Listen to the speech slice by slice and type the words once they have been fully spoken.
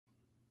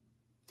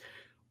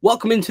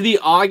Welcome into the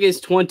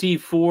August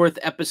 24th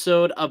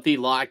episode of the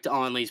Locked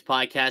On Leafs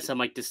podcast. I'm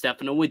Mike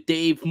DiStefano with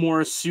Dave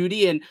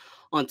Morassutti. And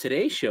on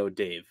today's show,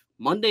 Dave,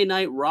 Monday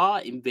Night Raw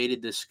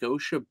invaded the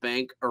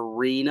Scotiabank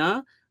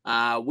Arena.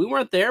 We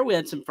weren't there. We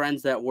had some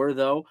friends that were,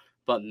 though.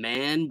 But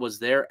man, was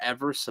there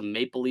ever some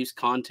Maple Leafs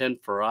content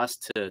for us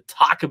to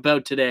talk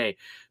about today.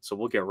 So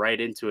we'll get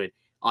right into it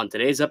on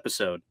today's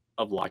episode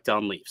of Locked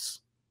On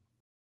Leafs.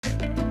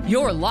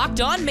 You're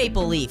Locked On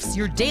Maple Leafs,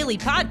 your daily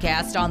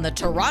podcast on the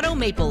Toronto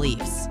Maple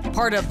Leafs.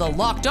 Part of the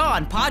Locked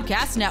On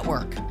Podcast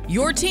Network,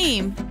 your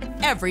team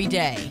every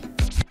day.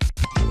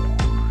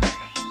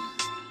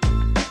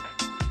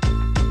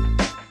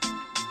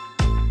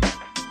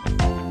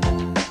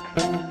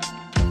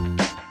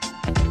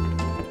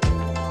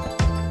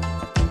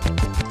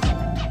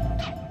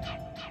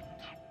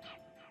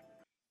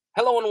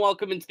 Hello and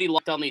welcome into the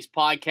Locked On Leafs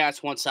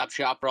podcast, one-stop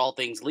shop for all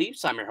things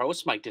Leafs. I'm your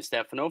host, Mike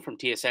DiStefano from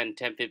TSN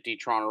 1050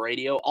 Toronto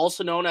Radio,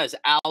 also known as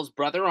Al's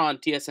brother on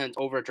TSN's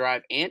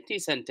Overdrive and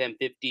TSN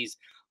 1050's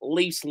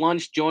Leafs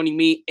Lunch. Joining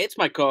me, it's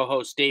my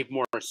co-host, Dave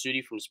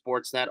Morassutti from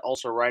Sportsnet,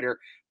 also writer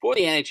for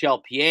the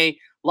NHLPA.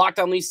 Locked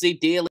On Leafs is a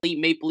daily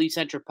Maple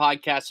Leaf-centric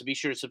podcast, so be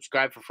sure to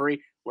subscribe for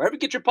free wherever you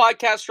get your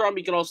podcasts from.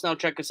 You can also now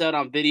check us out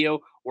on video.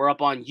 We're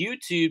up on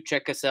YouTube.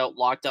 Check us out,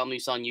 Locked On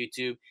Leafs on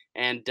YouTube,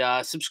 and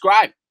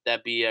subscribe.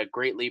 That'd be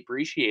greatly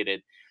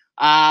appreciated.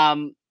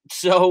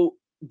 So,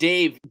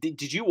 Dave,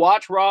 did you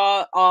watch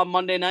Raw on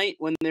Monday night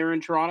when they were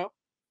in Toronto?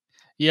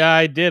 Yeah,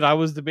 I did. I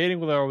was debating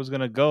whether I was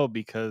going to go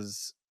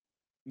because,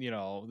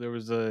 there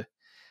was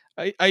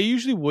I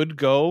usually would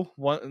go,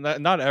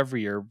 not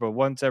every year, but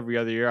once every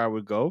other year I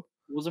would go.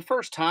 It was the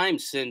first time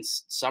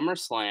since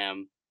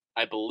SummerSlam,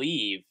 I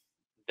believe,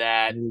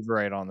 that He was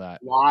right on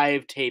that.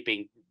 live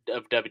taping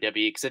of WWE,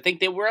 because I think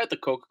they were at the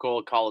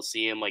Coca-Cola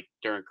Coliseum like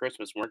during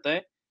Christmas, weren't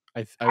they?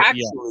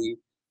 Actually,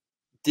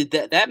 did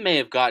that may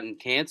have gotten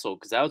canceled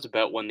because that was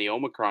about when the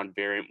Omicron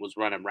variant was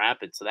running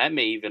rapid, so that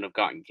may even have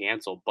gotten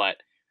canceled. But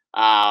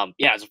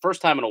it's the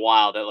first time in a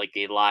while that like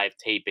a live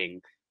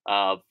taping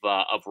of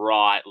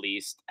Raw at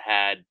least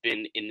had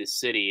been in the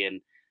city,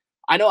 and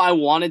I know I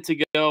wanted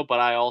to go, but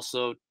I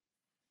also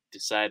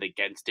decided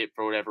against it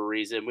for whatever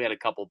reason. We had a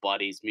couple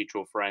buddies,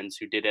 mutual friends,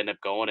 who did end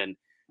up going and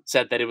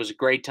said that it was a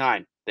great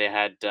time. They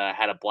had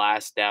a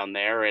blast down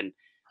there, and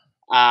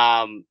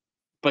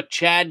but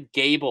Chad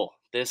Gable,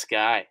 this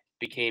guy,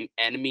 became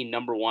enemy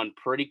number one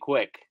pretty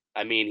quick.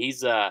 I mean,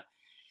 he's a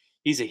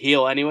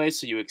heel anyway,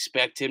 so you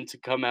expect him to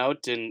come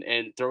out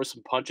and throw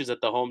some punches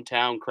at the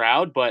hometown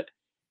crowd, but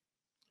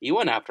he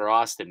went after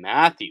Austin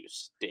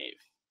Matthews, Dave.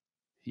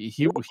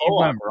 He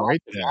went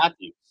right there.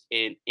 Matthews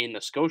in the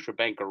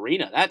Scotiabank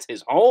Arena. That's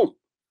his home.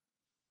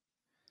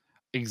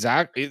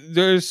 Exactly.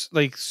 There's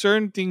like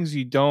certain things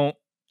you don't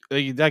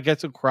that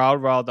gets a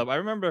crowd riled up. I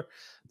remember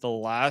the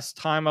last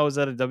time I was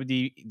at a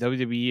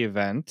WWE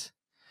event,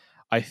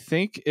 I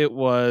think it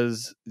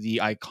was the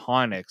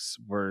Iconics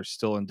were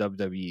still in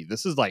WWE.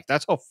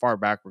 That's how far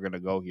back we're going to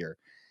go here.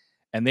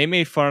 And they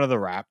made fun of the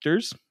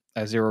Raptors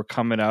as they were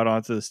coming out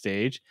onto the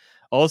stage.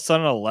 All of a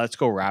sudden, a Let's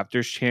Go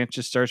Raptors chant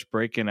just starts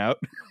breaking out.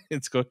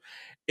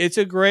 It's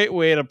a great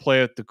way to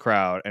play with the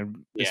crowd, and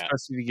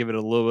especially to give it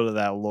a little bit of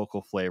that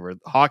local flavor.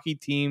 Hockey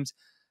teams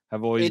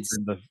have always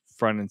been the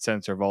front and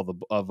center of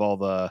all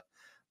the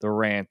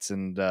rants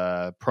and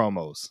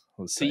promos.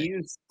 To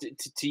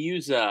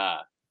use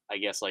I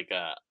guess like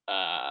a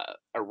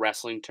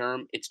wrestling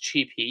term, it's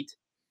cheap heat,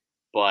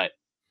 but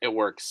it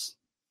works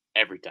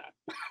every time.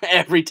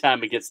 Every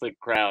time it gets the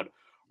crowd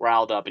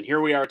riled up, and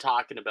here we are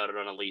talking about it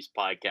on a Leafs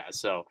podcast.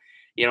 So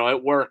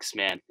it works,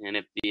 man. And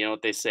if you know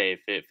what they say,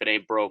 if it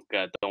ain't broke,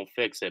 don't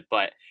fix it.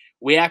 But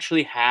we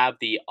actually have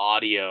the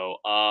audio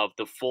of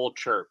the full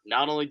chirp.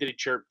 Not only did he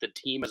chirp the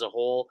team as a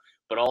whole,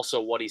 but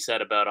also what he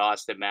said about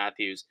Austin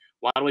Matthews.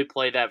 Why don't we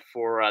play that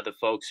for the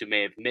folks who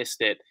may have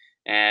missed it,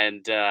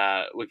 and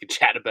we can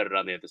chat about it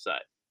on the other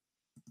side.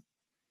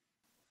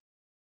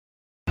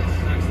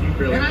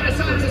 And I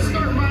decided to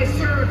start my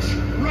search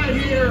right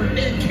here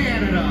in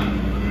Canada.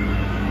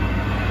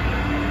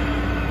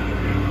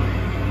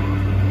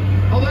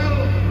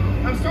 Although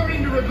I'm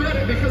starting to regret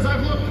it because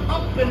I've looked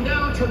up and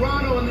down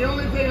Toronto and the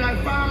only thing I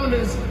found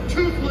is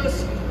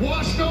toothless,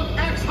 washed-up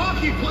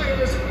ex-hockey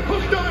players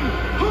hooked on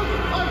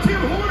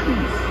Tim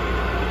Hortons.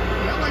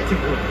 I like Tim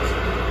Hortons.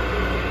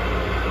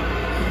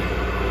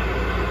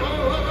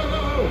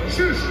 Oh,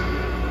 shush.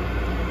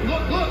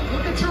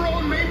 Look at your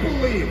own Maple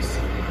Leafs.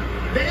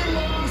 They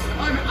lost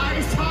an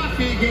ice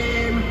hockey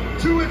game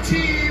to a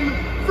team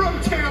from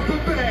Tampa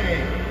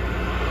Bay.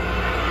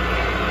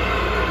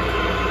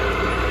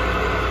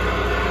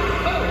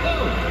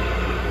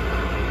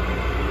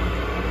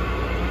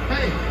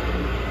 Hey,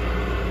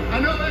 I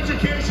know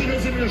education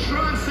isn't your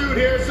strong suit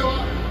here, so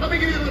let me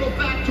give you a little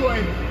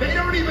factoid. They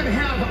don't even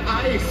have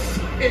ice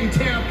in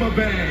Tampa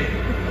Bay.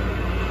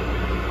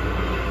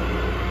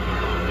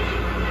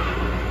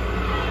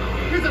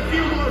 Here's a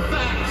few more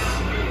facts.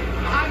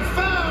 I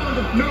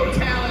found no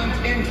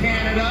talent in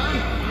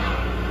Canada.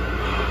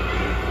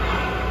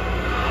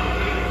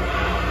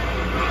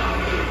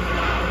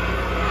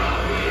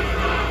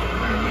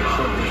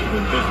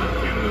 and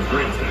visit Canada's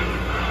greatest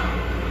athlete.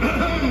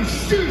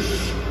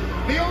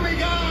 Shoosh! The only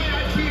guy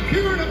I keep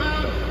hearing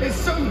about is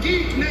some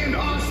geek named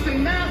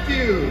Austin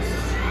Matthews.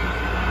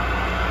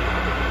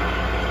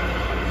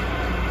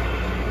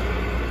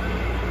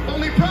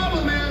 Only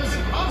problem is,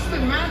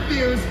 Austin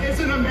Matthews is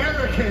an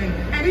American,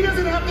 and he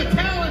doesn't have the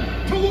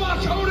talent to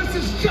watch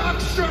Otis's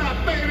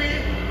jockstrap,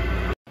 baby!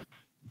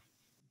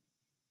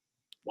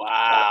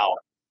 Wow.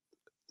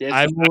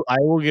 I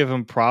will give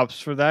him props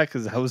for that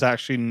because that was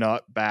actually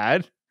not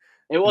bad.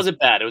 It wasn't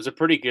bad. It was a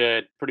pretty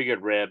good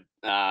rib.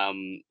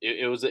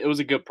 It was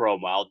a good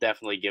promo. I'll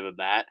definitely give him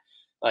that.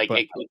 Like,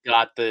 it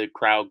got the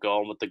crowd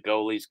going with the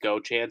goalies go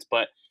chants.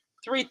 But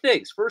 3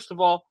 things. First of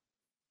all,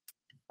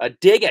 a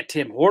dig at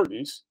Tim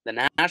Hortons,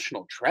 the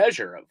national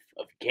treasure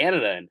of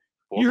Canada. And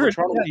you heard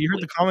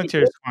the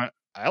commentators going,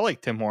 I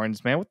like Tim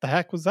Hortons, man. What the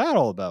heck was that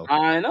all about?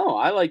 I know.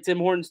 I like Tim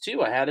Hortons,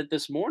 too. I had it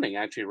this morning.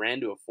 I actually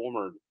ran to a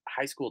former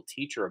high school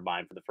teacher of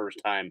mine for the first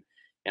time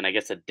in, I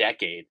guess, a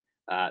decade.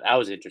 That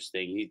was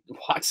interesting. He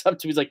walks up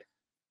to me. He's like,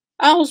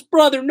 Al's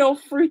brother, no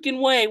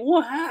freaking way.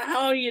 What?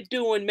 How are you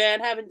doing, man?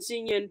 Haven't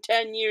seen you in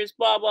 10 years,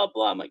 blah, blah,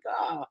 blah. I'm like,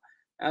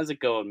 how's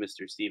it going,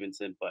 Mr.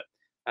 Stevenson? But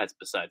that's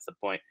besides the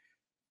point.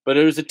 But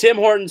it was a Tim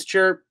Hortons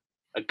chirp,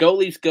 a Go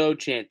Leafs Go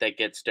chant that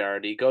gets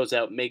started. He goes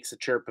out, makes a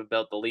chirp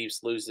about the Leafs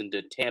losing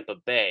to Tampa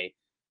Bay.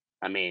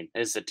 I mean,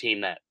 this is a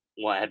team that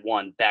had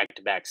won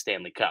back-to-back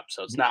Stanley Cups,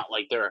 so it's not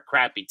like they're a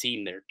crappy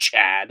team there,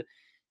 Chad.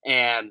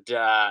 And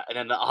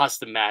then the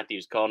Austin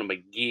Matthews calling him a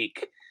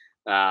geek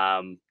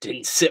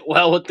didn't sit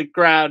well with the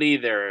crowd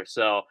either.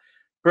 So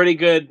pretty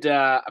good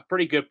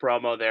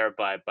promo there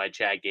by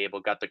Chad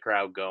Gable, got the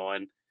crowd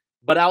going.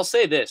 But I'll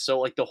say this, so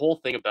like the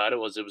whole thing about it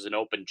was an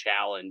open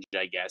challenge,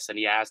 I guess, and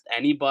he asked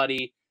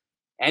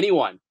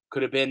anyone,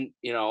 could have been,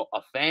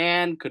 a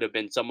fan, could have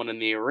been someone in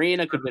the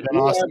arena, could have been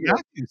Austin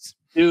Matthews.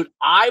 Dude,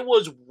 I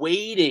was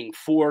waiting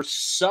for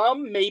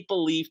some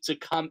Maple Leaf to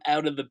come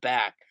out of the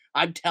back.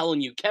 I'm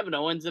telling you, Kevin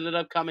Owens ended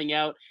up coming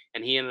out,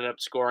 and he ended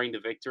up scoring the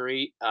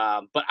victory.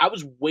 But I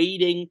was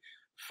waiting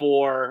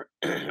for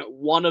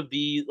one of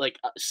the,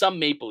 some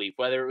Maple Leaf,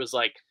 whether it was,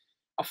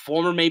 a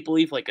former Maple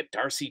Leaf, like a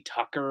Darcy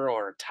Tucker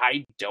or a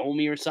Ty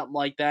Domi or something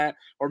like that,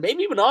 or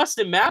maybe even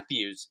Austin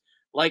Matthews.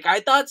 I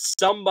thought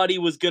somebody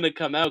was going to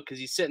come out because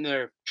he's sitting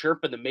there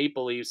chirping the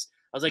Maple Leafs.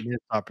 I was like,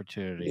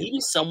 opportunity.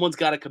 Maybe someone's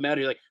got to come out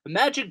here.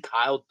 Imagine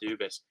Kyle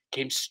Dubas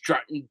came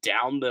strutting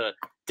down the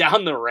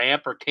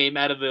ramp or came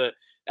out of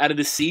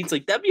the seats.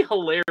 That'd be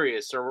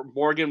hilarious. Or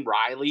Morgan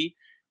Riley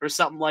or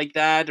something like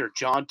that. Or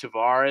John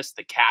Tavares,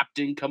 the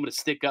captain, coming to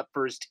stick up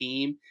for his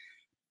team.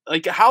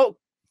 How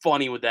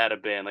funny would that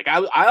have been?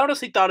 I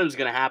honestly thought it was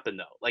going to happen,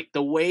 though.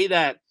 The way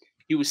that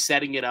he was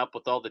setting it up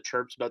with all the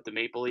chirps about the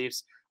Maple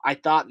Leafs, I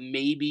thought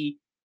maybe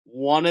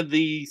one of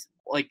these,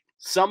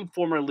 some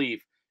former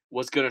Leaf,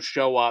 was going to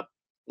show up.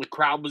 The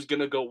crowd was going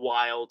to go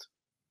wild.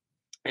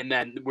 And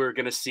then we're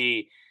going to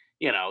see,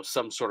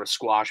 some sort of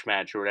squash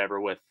match or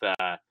whatever with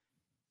the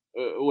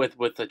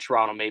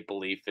Toronto Maple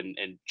Leaf and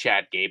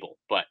Chad Gable.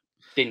 But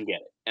didn't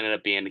get it. Ended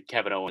up being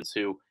Kevin Owens,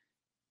 who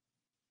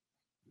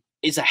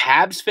is a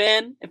Habs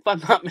fan, if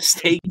I'm not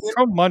mistaken. He's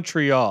from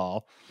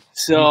Montreal.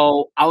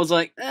 So I was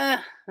like,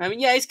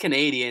 he's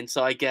Canadian,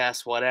 so I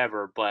guess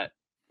whatever. But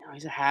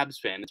he's a Habs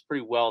fan. It's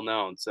pretty well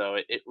known. So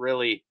it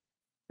really,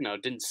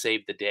 didn't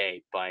save the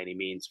day by any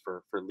means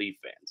for Leaf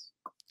fans.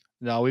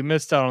 No, we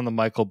missed out on the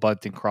Michael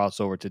Bunting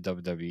crossover to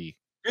WWE.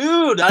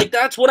 Dude,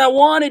 that's what I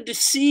wanted to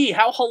see.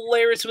 How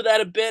hilarious would that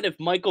have been if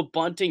Michael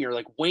Bunting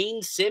or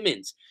Wayne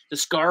Simmons, the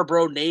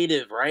Scarborough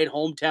native, right,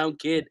 hometown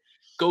kid,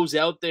 goes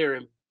out there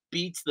and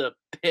beats the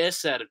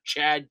piss out of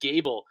Chad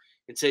Gable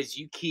and says,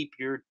 "You keep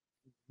your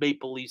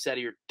Maple Leafs out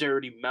of your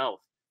dirty mouth."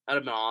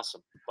 That'd have been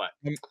awesome. But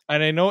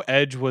and I know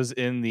Edge was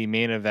in the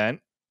main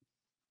event,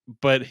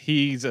 but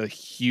he's a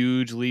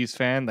huge Leafs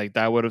fan.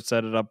 That would have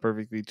set it up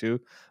perfectly too.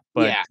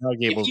 But yeah,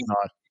 Gable's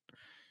not.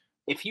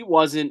 If he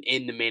wasn't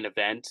in the main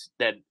event,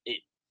 then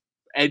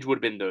Edge would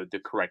have been the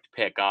correct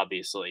pick,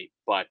 obviously.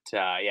 But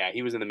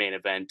he was in the main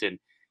event. And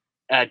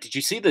did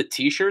you see the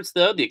T-shirts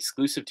though? The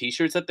exclusive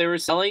T-shirts that they were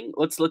selling.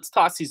 Let's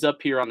toss these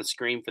up here on the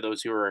screen for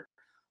those who are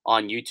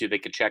on YouTube. They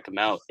could check them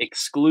out.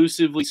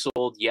 Exclusively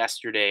sold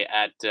yesterday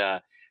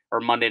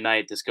or Monday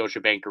night at the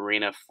Scotiabank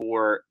Arena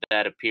for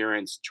that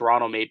appearance.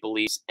 Toronto Maple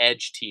Leafs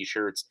Edge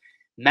T-shirts.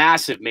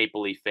 Massive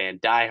Maple Leaf fan,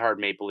 diehard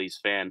Maple Leafs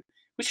fan.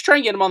 We should try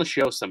and get him on the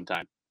show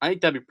sometime. I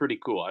think that'd be pretty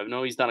cool. I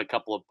know he's done a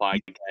couple of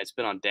podcasts.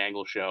 Been on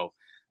Dangle Show.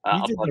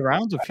 He did the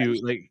rounds a few.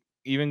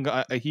 He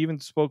even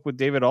spoke with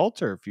David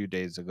Alter a few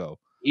days ago.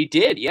 He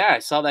did, yeah. I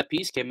saw that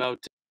piece came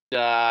out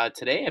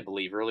today, I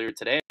believe. Earlier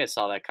today, I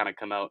saw that kind of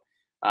come out.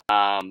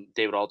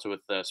 David Alter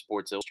with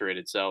Sports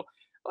Illustrated. So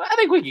I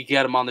think we could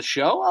get him on the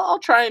show. I'll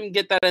try and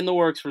get that in the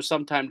works for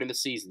sometime during the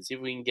season. See if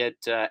we can get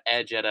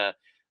Edge at a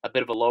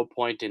bit of a low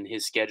point in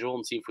his schedule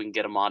and see if we can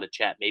get him on to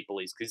chat Maple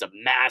Leafs because he's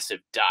a massive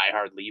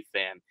diehard Leaf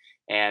fan.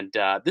 And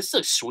this is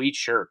a sweet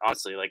shirt,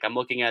 honestly. I'm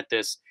looking at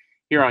this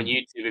here on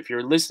YouTube. If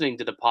you're listening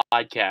to the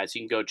podcast,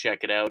 you can go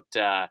check it out.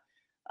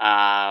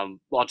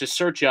 Just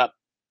search up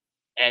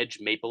Edge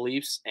Maple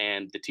Leafs,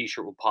 and the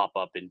T-shirt will pop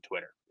up in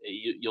Twitter.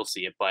 You'll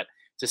see it, but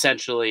it's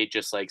essentially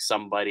just like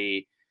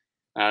somebody.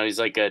 He's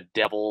like a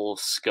devil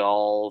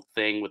skull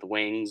thing with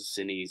wings,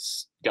 and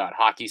he's got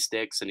hockey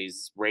sticks, and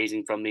he's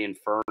raising from the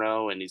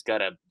inferno, and he's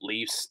got a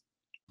Leafs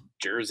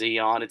jersey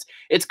on.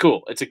 It's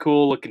cool. It's a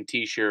cool looking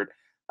T-shirt.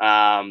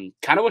 Kind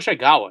of wish I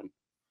got one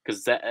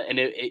because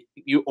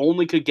you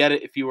only could get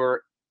it if you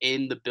were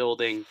in the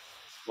building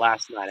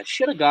last night. I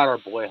should have got our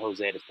boy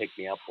Jose to pick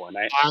me up one.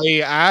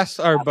 I asked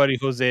our buddy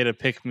Jose to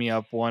pick me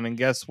up one, and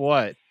guess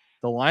what?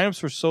 The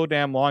lineups were so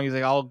damn long. He's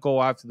like, "I'll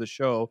go after the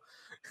show."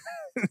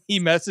 He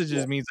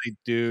messages me. He's like,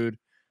 "Dude,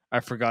 I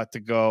forgot to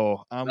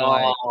go." I'm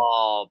like,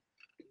 "Oh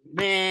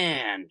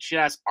man, should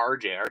ask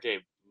RJ. RJ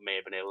may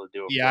have been able to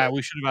do it." Yeah,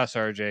 we should have asked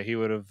RJ. He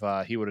would have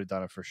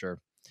done it for sure.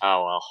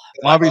 Oh well.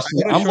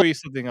 Obviously, I'm going to show you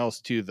something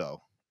else too,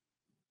 though.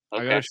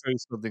 Okay. I got to show you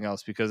something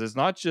else because it's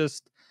not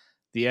just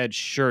the Edge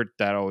shirt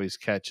that always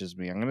catches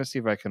me. I'm going to see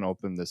if I can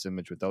open this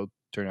image without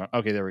turning on.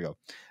 Okay, there we go.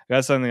 I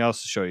got something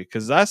else to show you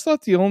because that's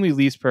not the only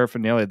Leafs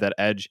paraphernalia that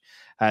Edge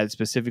had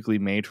specifically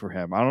made for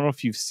him. I don't know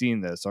if you've seen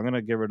this. So I'm going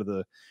to get rid of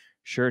the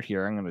shirt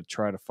here. I'm going to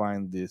try to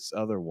find this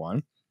other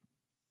one.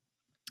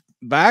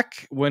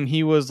 Back when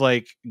he was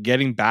like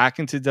getting back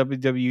into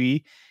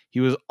WWE, he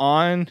was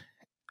on,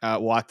 at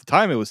the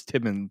time it was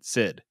Tim and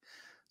Sid.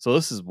 So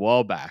this is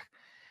well back.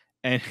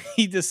 And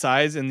he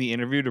decides in the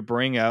interview to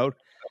bring out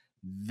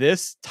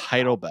this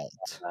title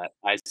belt.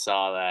 I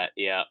saw that.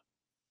 Yeah.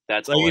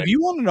 That's like hilarious. If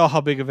you want to know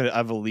how big of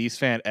a Leafs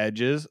fan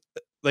Edge is,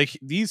 like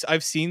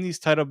I've seen these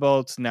title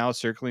belts now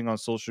circling on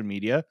social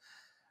media.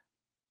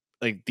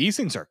 Like these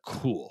things are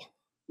cool.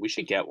 We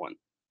should get one.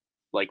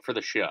 Like for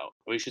the show.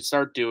 We should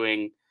start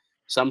doing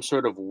some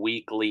sort of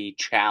weekly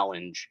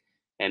challenge,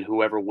 and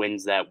whoever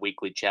wins that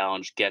weekly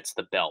challenge gets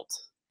the belt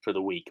for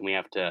the week. And we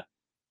have to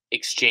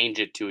exchange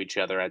it to each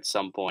other at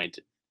some point.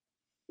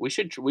 We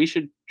should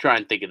try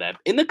and think of that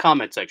in the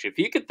comment section. If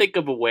you could think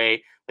of a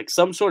way, like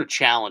some sort of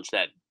challenge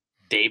that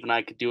Dave and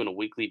I could do on a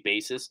weekly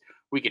basis,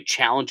 we could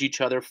challenge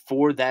each other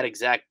for that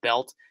exact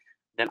belt,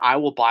 then I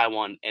will buy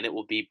one and it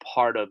will be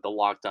part of the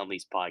Locked On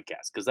Leafs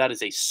podcast because that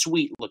is a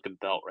sweet looking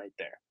belt right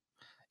there.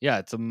 Yeah,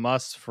 it's a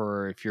must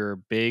for if you're a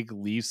big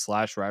Leafs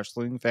 /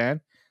 wrestling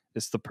fan.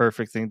 It's the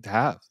perfect thing to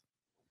have.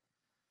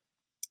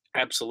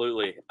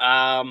 Absolutely.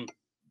 All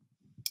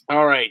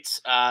right.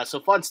 So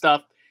fun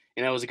stuff.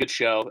 It was a good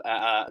show.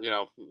 A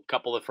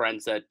couple of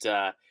friends that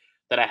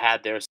I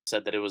had there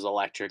said that it was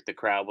electric. The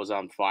crowd was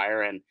on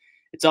fire, and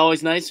it's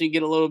always nice when you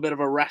get a little bit of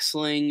a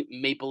wrestling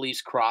Maple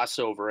Leafs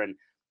crossover. And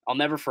I'll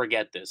never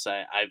forget this.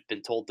 I've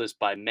been told this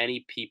by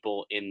many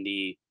people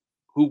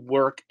who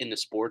work in the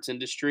sports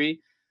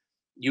industry.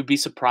 You'd be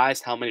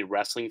surprised how many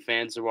wrestling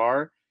fans there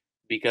are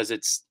because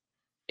it's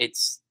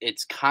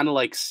kind of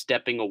like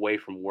stepping away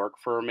from work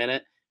for a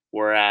minute.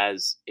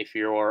 Whereas if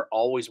you're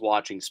always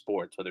watching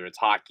sports, whether it's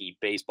hockey,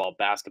 baseball,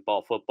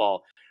 basketball,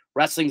 football,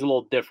 wrestling's a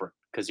little different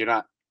because you're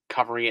not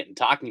covering it and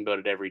talking about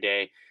it every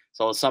day.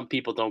 So some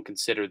people don't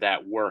consider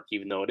that work,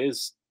 even though it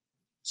is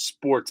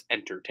sports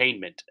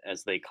entertainment,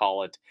 as they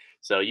call it.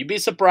 So you'd be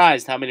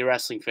surprised how many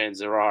wrestling fans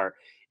there are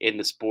in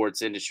the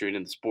sports industry and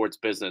in the sports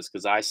business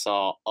because I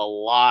saw a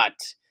lot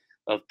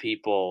of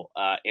people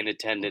in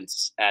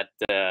attendance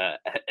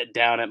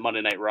down at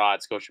Monday Night Raw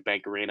at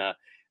Scotiabank Arena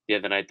the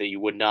other night that you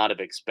would not have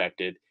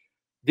expected.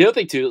 The other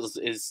thing too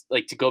is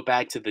like to go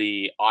back to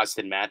the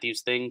Austin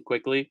Matthews thing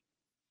quickly.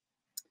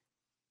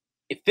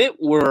 If it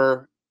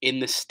were in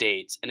the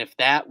States and if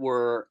that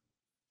were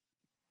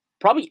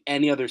probably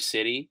any other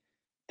city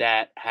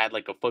that had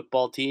like a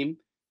football team,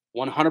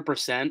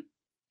 100%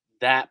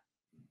 that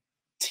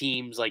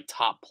team's like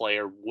top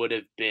player would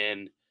have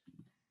been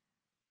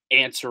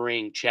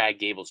answering Chad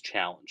Gable's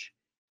challenge.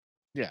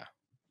 Yeah.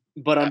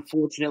 But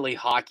unfortunately,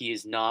 hockey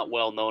is not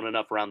well known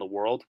enough around the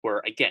world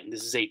where, again,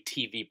 this is a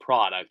TV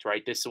product,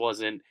 right? This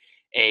wasn't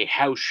a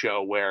house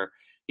show where,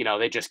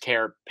 they just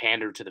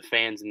pander to the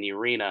fans in the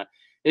arena.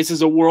 This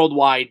is a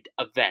worldwide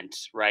event,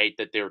 right,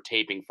 that they're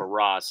taping for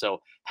Raw.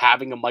 So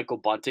having a Michael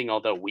Bunting,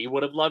 although we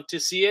would have loved to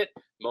see it,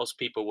 most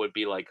people would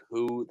be like,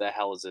 who the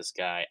hell is this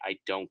guy? I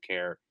don't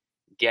care.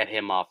 Get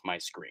him off my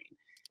screen.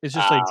 It's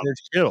just like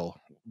George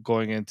Kittle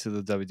going into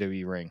the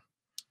WWE ring.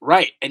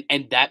 Right,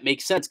 and that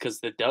makes sense because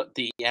the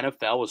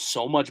NFL is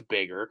so much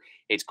bigger.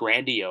 It's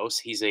grandiose.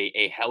 He's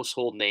a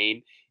household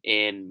name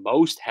in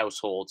most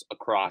households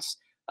across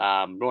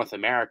North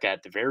America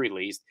at the very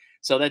least.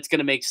 So that's going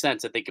to make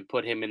sense that they could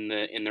put him in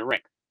the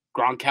ring.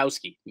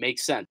 Gronkowski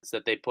makes sense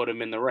that they put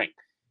him in the ring.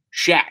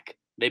 Shaq,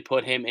 they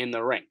put him in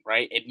the ring,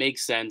 right? It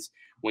makes sense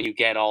when you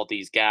get all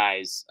these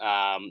guys,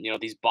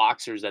 these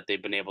boxers that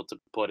they've been able to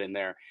put in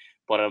there.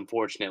 But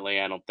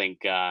unfortunately, I don't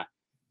think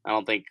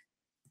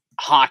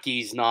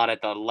hockey's not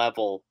at the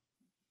level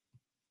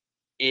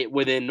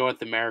within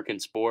North American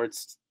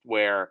sports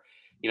where,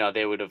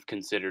 they would have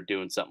considered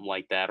doing something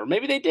like that. Or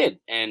maybe they did.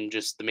 And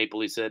just the Maple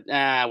Leafs said,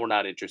 we're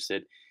not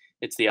interested.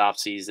 It's the off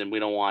season. We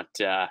don't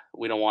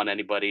want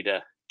anybody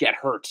to get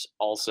hurt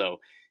also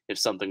if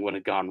something would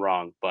have gone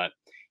wrong. But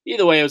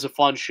either way, it was a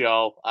fun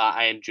show.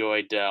 I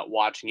enjoyed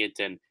watching it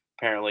and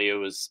apparently it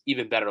was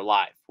even better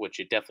live, which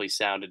it definitely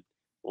sounded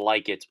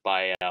like it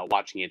by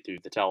watching it through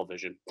the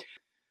television.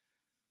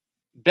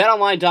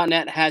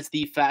 BetOnline.net has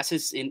the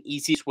fastest and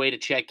easiest way to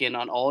check in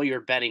on all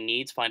your betting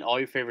needs. Find all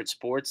your favorite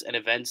sports and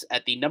events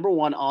at the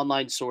 #1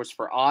 online source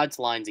for odds,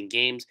 lines, and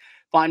games.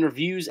 Find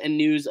reviews and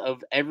news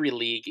of every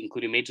league,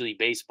 including Major League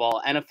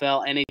Baseball,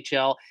 NFL,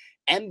 NHL,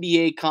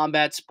 NBA,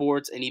 combat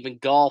sports, and even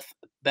golf.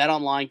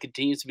 BetOnline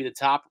continues to be the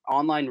top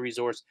online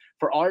resource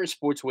for all your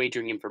sports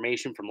wagering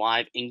information, from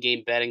live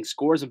in-game betting,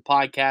 scores, and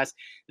podcasts.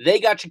 They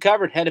got you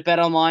covered. Head to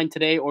BetOnline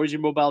today or use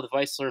your mobile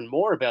device to learn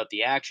more about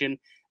the action.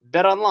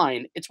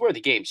 BetOnline, it's where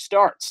the game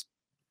starts.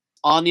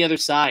 On the other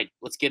side,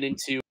 let's get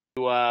into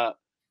what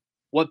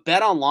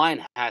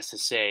BetOnline has to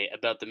say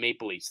about the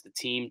Maple Leafs. The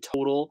team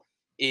total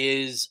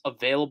is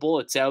available.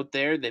 It's out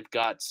there. They've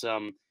got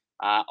some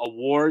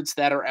awards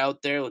that are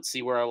out there. Let's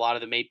see where a lot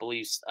of the Maple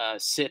Leafs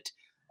sit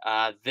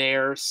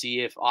there.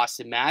 See if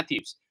Austin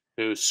Matthews,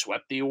 who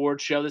swept the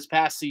award show this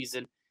past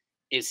season,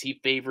 is he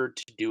favored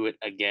to do it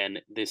again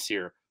this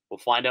year? We'll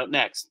find out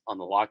next on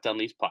the Locked On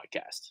Leafs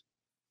podcast.